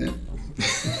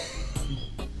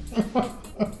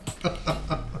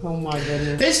 Oh my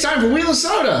goodness. It's time for Wheel of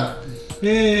Soda.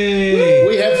 Yay!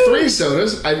 We have 3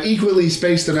 sodas. I've equally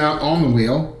spaced them out on the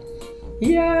wheel.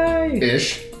 Yay!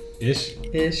 Ish. Ish.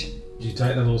 Ish. Did you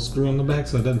tighten that little screw on the back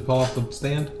so it doesn't fall off the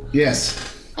stand?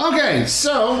 Yes. Okay,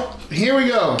 so here we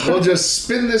go. We'll just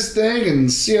spin this thing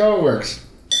and see how it works.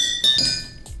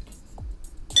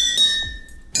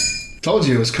 Told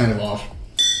you it was kind of off.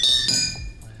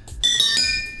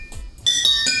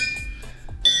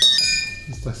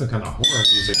 It's like some kind of horror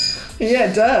music.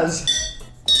 Yeah, it does.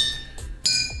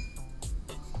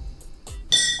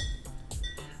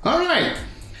 All right.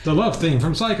 The love theme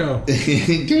from Psycho.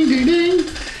 Ding, ding, ding.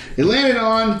 It landed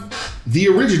on the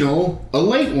original, a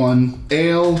late one,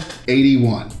 Ale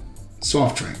 81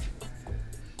 soft drink.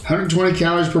 120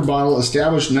 calories per bottle,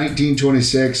 established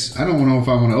 1926. I don't know if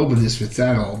I want to open this if it's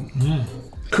that old.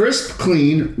 Crisp,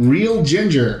 clean, real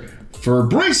ginger for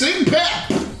bracing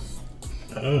pep.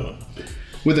 Oh.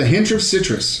 With a hint of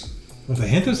citrus. With a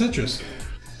hint of citrus.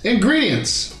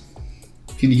 Ingredients.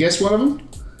 Can you guess one of them?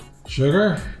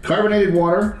 Sugar. Carbonated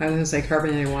water, I was gonna say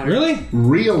carbonated water. Really?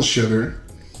 real sugar,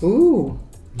 Ooh.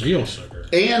 Real sugar.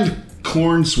 and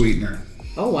corn sweetener.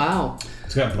 Oh wow.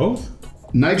 It's got both.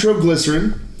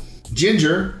 Nitroglycerin,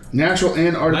 ginger, natural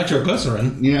and artificial.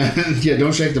 Nitroglycerin. Yeah, yeah.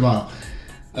 Don't shake the bottle.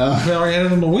 We already had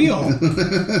it on the wheel.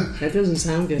 That doesn't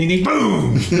sound good. You need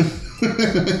boom.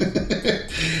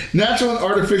 Natural and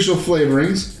artificial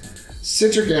flavorings,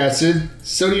 citric acid,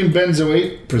 sodium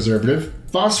benzoate, preservative,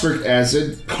 phosphoric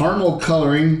acid, caramel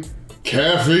coloring,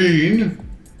 caffeine.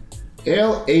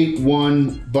 Ale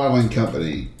 81 Bottling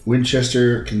Company,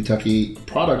 Winchester, Kentucky,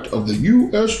 product of the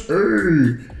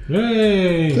USA.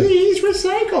 Hey. Please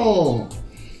recycle.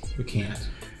 We can't.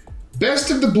 Best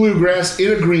of the bluegrass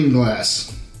in a green glass.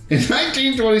 In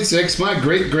 1926, my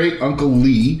great-great-uncle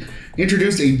Lee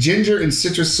introduced a ginger and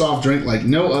citrus soft drink like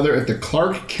no other at the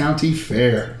Clark County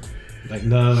Fair. Like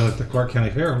none other at the Clark County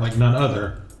Fair. Like none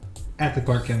other at the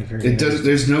Clark County Fair. It does.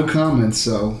 There's no comments,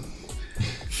 so...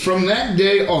 From that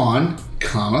day on,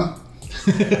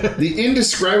 the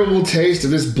indescribable taste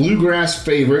of this bluegrass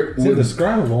favorite It's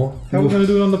indescribable. How are we going to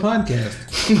do it on the podcast?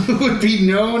 would be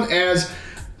known as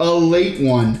a late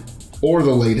one or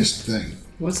the latest thing.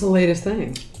 What's the latest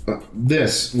thing?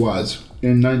 This was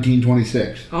in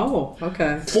 1926. Oh,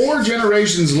 okay. 4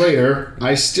 generations later,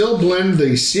 I still blend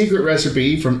the secret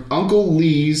recipe from Uncle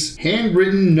Lee's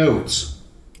handwritten notes.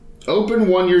 Open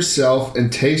one yourself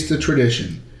and taste the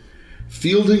tradition.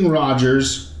 Fielding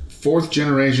Rogers, 4th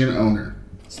generation owner.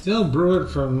 Still brew it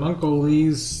from Uncle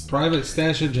Lee's private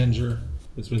stash of ginger.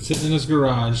 It's been sitting in his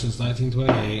garage since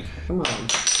 1928. Come on.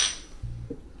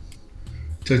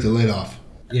 Took the lid off.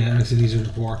 Yeah, it makes it easier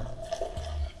to pour.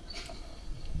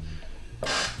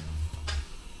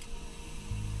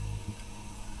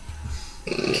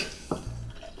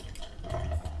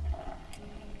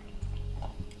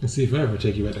 Let's see if I ever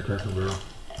take you back to Cracker Barrel.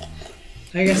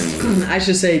 I guess I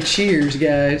should say cheers,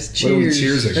 guys. Cheers. What are we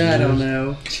cheers? I don't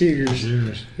know. Cheers.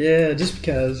 Cheers. Yeah, just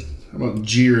because. How about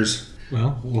jeers?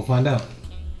 Well, we'll find out.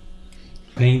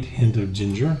 Faint hint of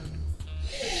ginger.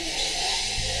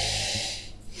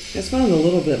 It smells a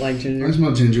little bit like ginger. I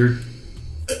smell ginger.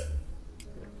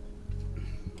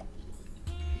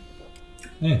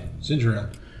 Yeah, ginger ale.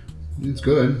 It's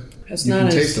good. It's You not can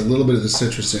as, taste a little bit of the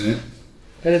citrus in it.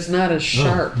 but it's not as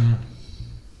sharp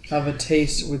of a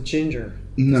taste with ginger.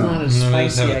 No. It's not as No, it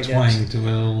does spicy, have I a guess. twang to it, a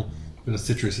little bit of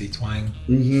citrusy twang.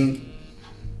 Mm-hmm.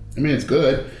 I mean, it's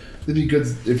good. It'd be good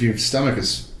if your stomach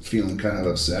is feeling kind of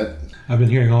upset. I've been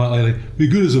hearing a lot lately, be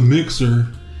good as a mixer.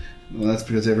 Well, that's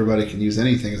because everybody can use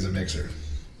anything as a mixer.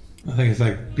 I think it's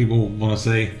like people want to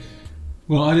say,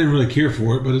 well, I didn't really care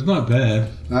for it, but it's not bad.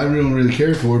 I don't really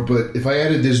care for it, but if I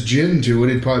added this gin to it,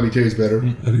 it'd probably taste better.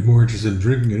 I'd be more interested in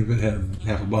drinking it if it had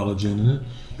half a bottle of gin in it.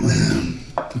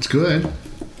 It's good.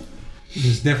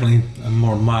 It's definitely a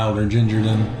more milder ginger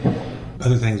than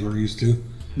other things we're used to.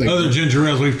 Like- other ginger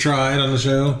ales we've tried on the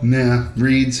show. Nah,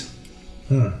 Reed's.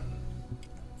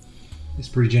 It's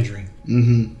pretty gingery.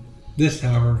 Mm-hmm. This,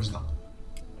 however, is not.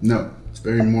 No, it's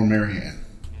very more Marianne.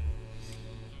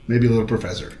 Maybe a little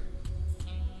Professor.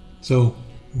 So,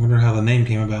 I wonder how the name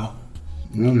came about.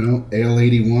 I don't know. Ale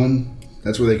 81.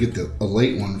 That's where they get a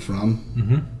late one from.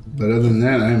 Mm-hmm. But other than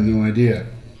that, I have no idea.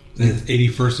 The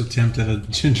 81st attempt at a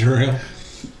ginger ale.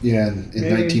 Yeah, in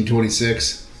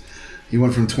 1926. He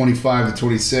went from 25 to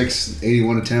 26,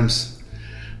 81 attempts.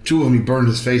 2 of them he burned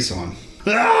his face on.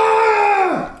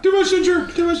 Ah! Too much ginger!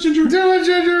 Too much ginger! Too much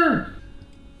ginger!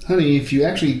 Honey, if you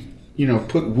actually,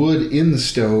 put wood in the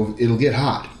stove, it'll get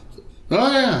hot.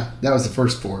 Oh, yeah. That was the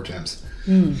first 4 attempts.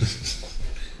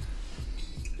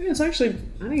 It's actually,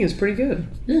 I think it's pretty good.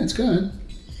 Yeah, it's good.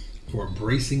 For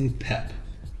bracing pep.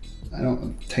 I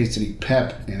don't taste any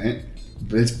pep in it,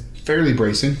 but it's fairly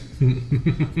bracing.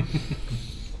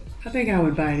 I think I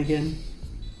would buy it again.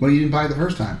 Well, you didn't buy it the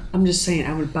first time. I'm just saying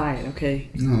I would buy it, okay?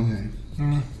 No,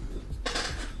 okay.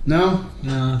 No?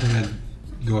 No, I think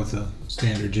I'd go with the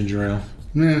standard ginger ale.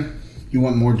 Yeah. You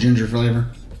want more ginger flavor?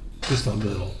 Just a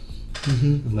little.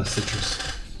 Mm-hmm. Less citrus.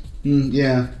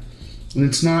 Yeah. And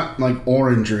it's not like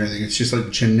orange or anything. It's just like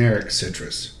generic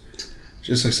citrus.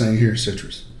 Just like saying, here's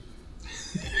citrus.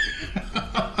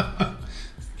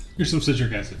 Here's some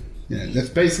citric acid. Yeah, that's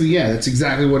basically, that's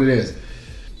exactly what it is.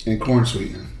 And corn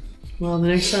sweetener. Well, the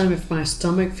next time if my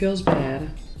stomach feels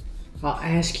bad, I'll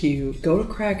ask you, go to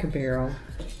Cracker Barrel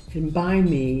and buy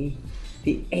me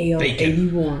the Ale Bacon.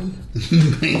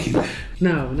 81.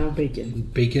 No bacon.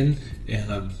 Bacon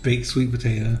and a baked sweet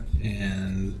potato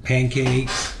and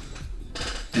pancakes.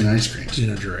 And ice cream.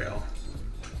 Ginger ale.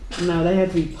 No, they have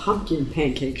to be pumpkin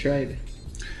pancakes, right?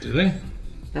 Do they?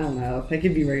 I don't know. They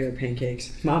could be regular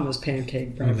pancakes. Mama's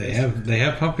pancake Well, breakfast. they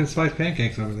have pumpkin spice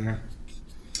pancakes over there.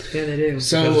 Yeah, they do.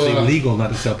 So, Because it's illegal not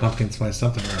to sell pumpkin spice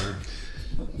something or other.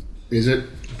 is it?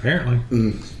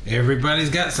 Apparently. Everybody's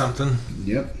got something.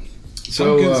 Yep.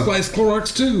 So, Pumpkin spice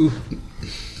Clorox too.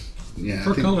 yeah,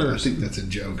 for colors. I think that's a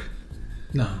joke.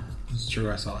 No, it's true.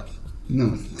 I saw it.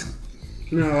 No,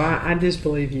 No, I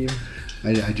disbelieve you.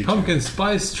 I do. Pumpkin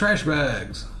spice trash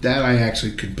bags. That I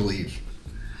actually could believe.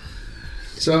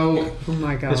 So, Oh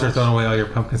my Guess god. we're throwing away all your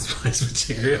pumpkin spice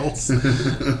materials.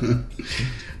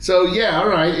 so yeah, all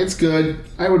right, it's good.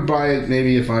 I would buy it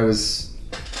maybe if I was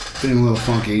feeling a little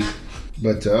funky,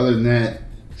 but other than that,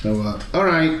 so all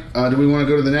right. Do we want to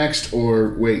go to the next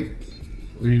or wait?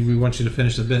 we want you to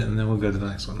finish the bit and then we'll go to the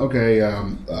next one. Okay.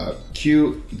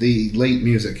 Cue the late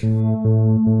music.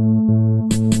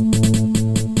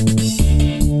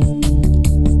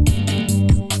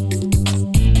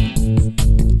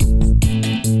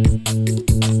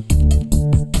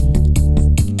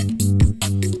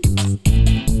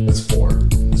 That's 4.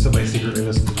 Somebody secretly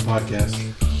listened to the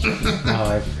podcast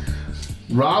live.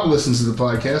 Rob listens to the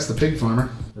podcast, The Pig Farmer.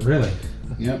 Really?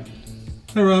 Yep.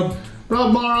 Hey, Rob.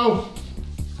 Rob Morrow.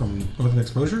 From With an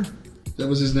Exposure? That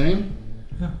was his name?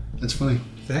 Yeah. That's funny.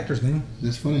 It's the actor's name.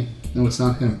 That's funny. No, it's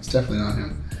not him. It's definitely not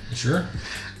him. You sure?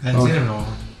 I haven't seen him in a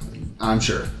while. I'm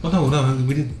sure. Oh, no,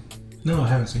 we did. No, I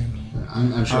haven't seen him.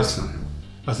 I'm sure it's not him.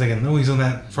 I was thinking, no, he's on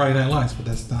that Friday Night Lights, but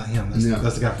that's not him.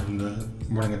 That's the guy from the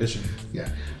Morning Edition. Yeah.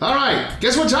 All right.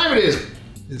 Guess what time it is?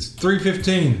 It's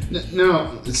 3:15.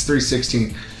 No, it's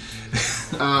 3:16.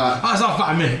 I was off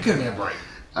by a minute. Give me a break.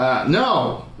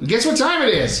 No. Guess what time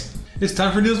it is? It's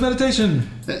time for Neil's meditation.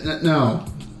 No.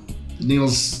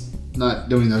 Neil's not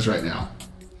doing those right now.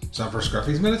 It's time for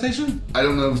Scruffy's meditation? I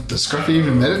don't know if the Scruffy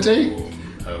even meditate.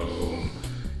 Oh,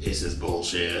 this is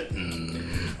bullshit.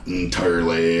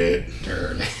 Turlet.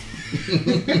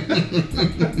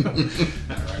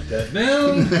 I'll write that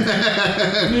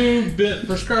down. New bit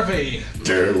for Scruffy.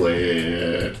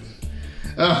 Turlet.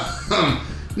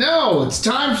 No, it's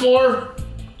time for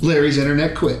Larry's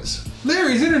Internet Quiz.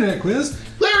 Larry's Internet Quiz.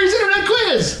 Larry's Internet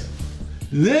Quiz.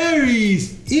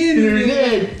 Larry's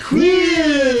Internet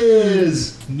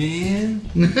Quiz. Man.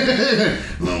 I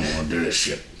don't want to do this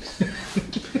shit.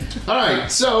 All right,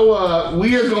 so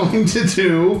we are going to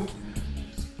do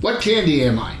what candy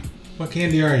am I? What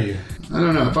candy are you? I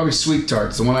don't know. Probably Sweet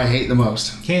Tarts, the one I hate the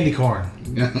most. Candy corn.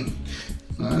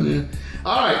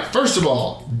 All right, first of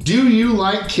all, do you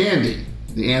like candy?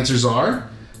 The answers are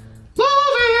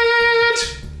love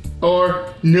it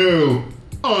or no,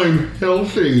 I'm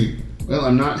healthy. Well,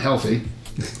 I'm not healthy.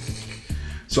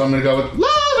 So I'm going to go with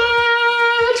love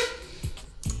it.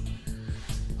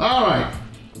 All right.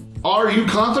 Are you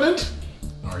confident?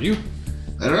 Are you?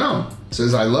 I don't know. It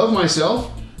says I love myself.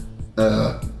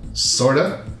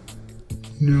 Sorta.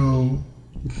 No.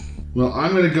 Well,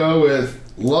 I'm going to go with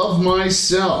love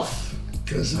myself.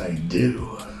 Because I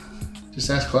do. Just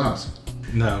ask Klaus.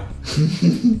 No.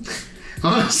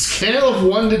 On a scale of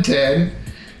 1 to 10,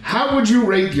 how would you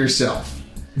rate yourself?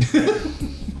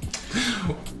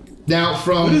 Now,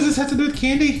 from... What does this have to do with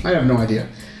candy? I have no idea.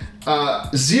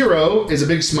 0 is a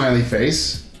big smiley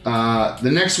face.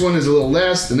 The next one is a little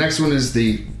less. The next one is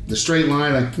the straight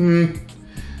line, like, Then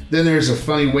there's a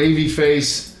funny wavy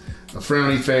face, a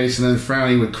frowny face, and then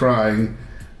frowny with crying.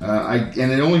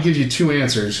 And it only gives you 2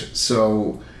 answers.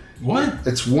 So... What?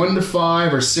 It's 1 to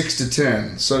 5 or 6 to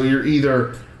 10. So you're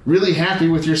either really happy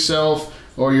with yourself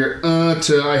or you're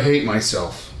to I hate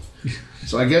myself.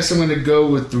 So I guess I'm going to go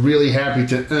with the really happy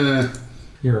to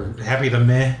You're happy to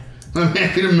meh? I'm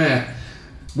happy to meh.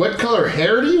 What color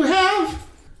hair do you have?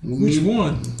 Which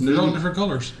one? They're all different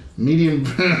colors. Medium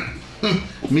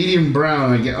medium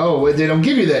brown. I guess. Oh, they don't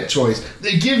give you that choice.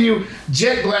 They give you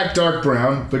jet black, dark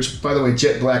brown, which, by the way,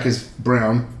 jet black is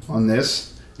brown on this.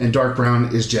 And dark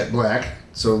brown is jet black.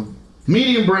 So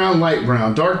medium brown, light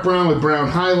brown, dark brown with brown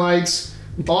highlights,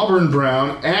 auburn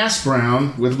brown, ash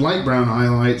brown with light brown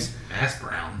highlights. Ash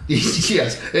brown.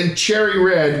 Yes, and cherry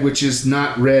red, which is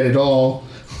not red at all.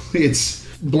 It's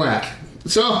black.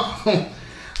 So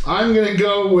I'm gonna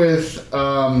go with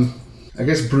I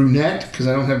guess brunette because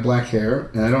I don't have black hair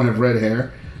and I don't have red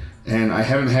hair, and I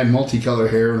haven't had multicolor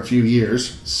hair in a few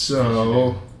years.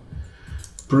 So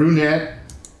brunette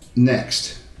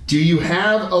next. Do you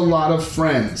have a lot of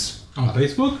friends? On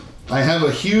Facebook? I have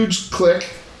a huge clique.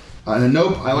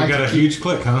 Nope. I like. You got a huge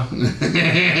clique, huh?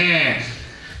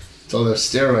 It's all those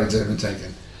steroids I've been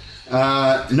taking.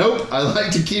 Nope. I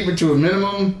like to keep it to a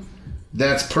minimum.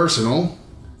 That's personal.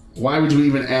 Why would you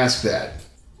even ask that?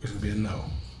 Which would be a no.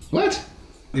 What?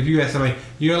 If you ask somebody,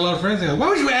 you got a lot of friends, they go, why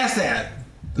would you ask that?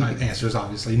 The answer is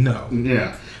obviously no.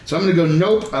 Yeah. So I'm going to go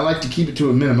nope. I like to keep it to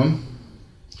a minimum.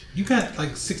 You got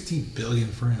like 16 billion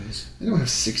friends. I don't have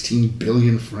 16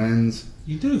 billion friends.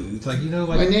 You do. It's like,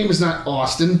 like... My name is not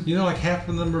Austin. You know like half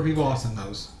the number of people Austin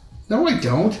knows. No, I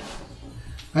don't.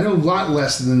 I know a lot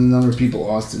less than the number of people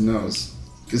Austin knows.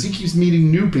 Because he keeps meeting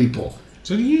new people.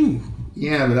 So do you.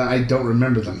 Yeah, but I don't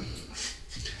remember them.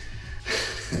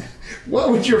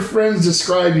 What would your friends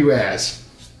describe you as?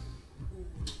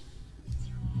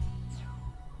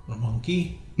 A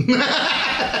monkey.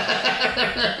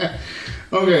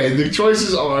 Okay, the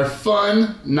choices are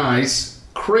fun, nice,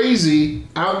 crazy,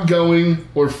 outgoing,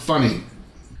 or funny.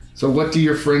 So what do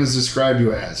your friends describe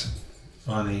you as?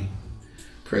 Funny.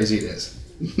 Crazy it is.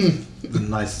 The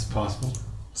nicest possible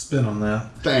spin on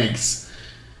that. Thanks.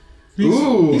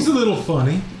 He's a little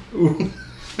funny.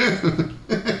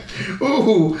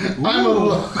 Ooh,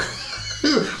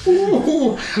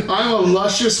 I'm a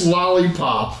luscious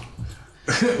lollipop.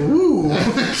 Ooh.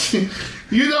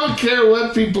 You don't care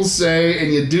what people say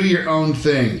and you do your own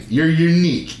thing. You're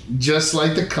unique, just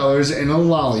like the colors in a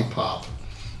lollipop.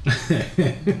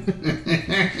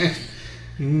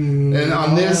 And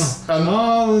on this...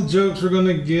 all the jokes we're going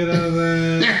to get out of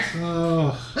that.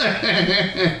 Oh.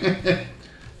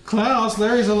 Klaus,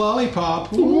 Larry's a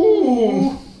lollipop.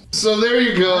 Ooh. So there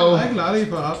you go. I like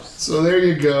lollipops. So there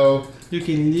you go. You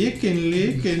can lick and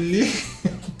lick and lick.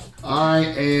 I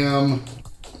am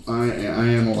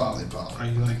a lollipop. Are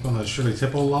you like one of those Shirley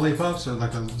Temple lollipops, or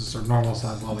like just a normal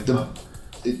size lollipop?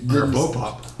 Or a blow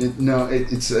pop?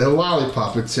 It's a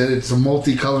lollipop. It's a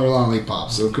multicolor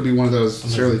lollipop, so it could be one of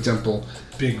those Shirley Temple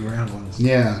big round ones.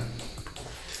 Yeah.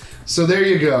 So there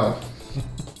you go.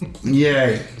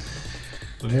 Yay.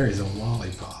 Larry's a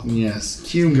lollipop. Yes.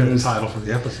 Cue Good music. title for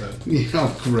the episode.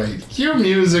 Oh, great. Cue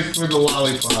music for the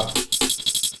lollipop.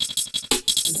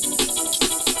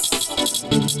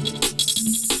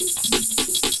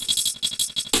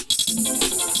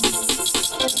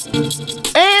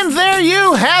 And there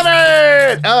you have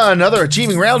it! Another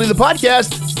Achieving Reality, the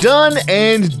podcast, done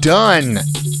and done.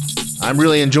 I'm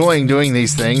really enjoying doing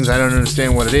these things. I don't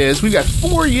understand what it is. We've got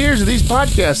 4 years of these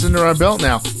podcasts under our belt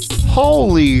now.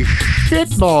 Holy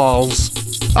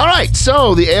shitballs. All right,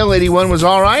 so the Ale 81 was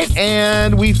all right,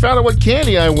 and we found out what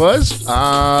candy I was.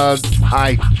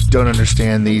 I don't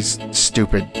understand these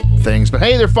stupid things, but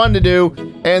hey, they're fun to do,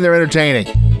 and they're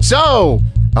entertaining. So,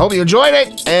 I hope you enjoyed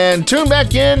it, and tune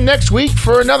back in next week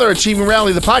for another Achieving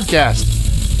Reality, the podcast.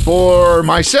 For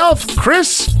myself,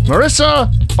 Chris,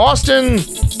 Marissa, Austin,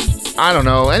 I don't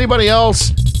know, anybody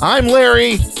else, I'm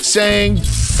Larry, saying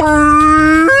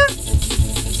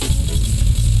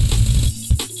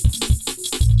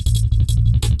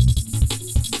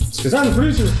because I'm the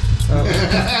producer.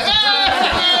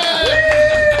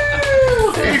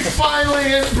 He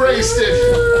finally embraced it.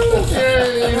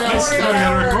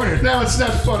 Now it's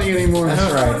not funny anymore.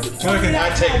 That's right. I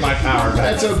take my power back.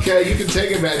 That's okay. You can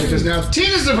take it back because now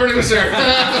Tina's the producer.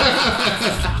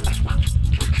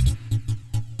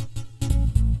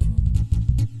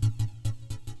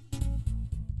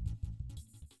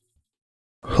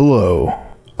 Hello,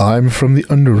 I'm from the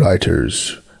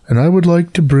Underwriters, and I would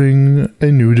like to bring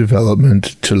a new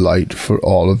development to light for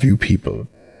all of you people.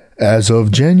 As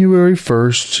of January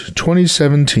 1st,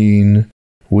 2017,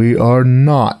 we are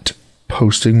not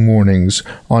posting warnings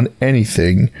on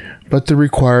anything but the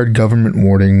required government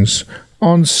warnings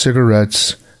on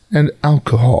cigarettes and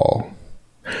alcohol.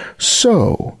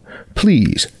 So,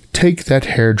 please take that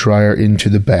hairdryer into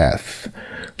the bath.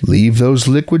 Leave those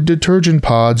liquid detergent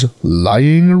pods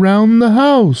lying around the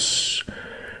house.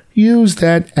 Use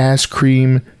that ass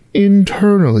cream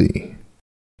internally.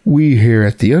 We here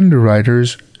at the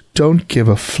Underwriters don't give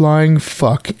a flying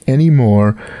fuck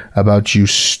anymore about you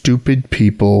stupid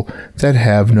people that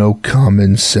have no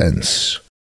common sense.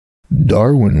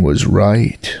 Darwin was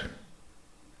right.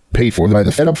 Paid for by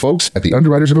the fed up folks at the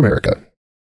Underwriters of America.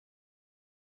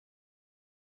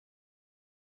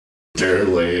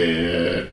 Darling.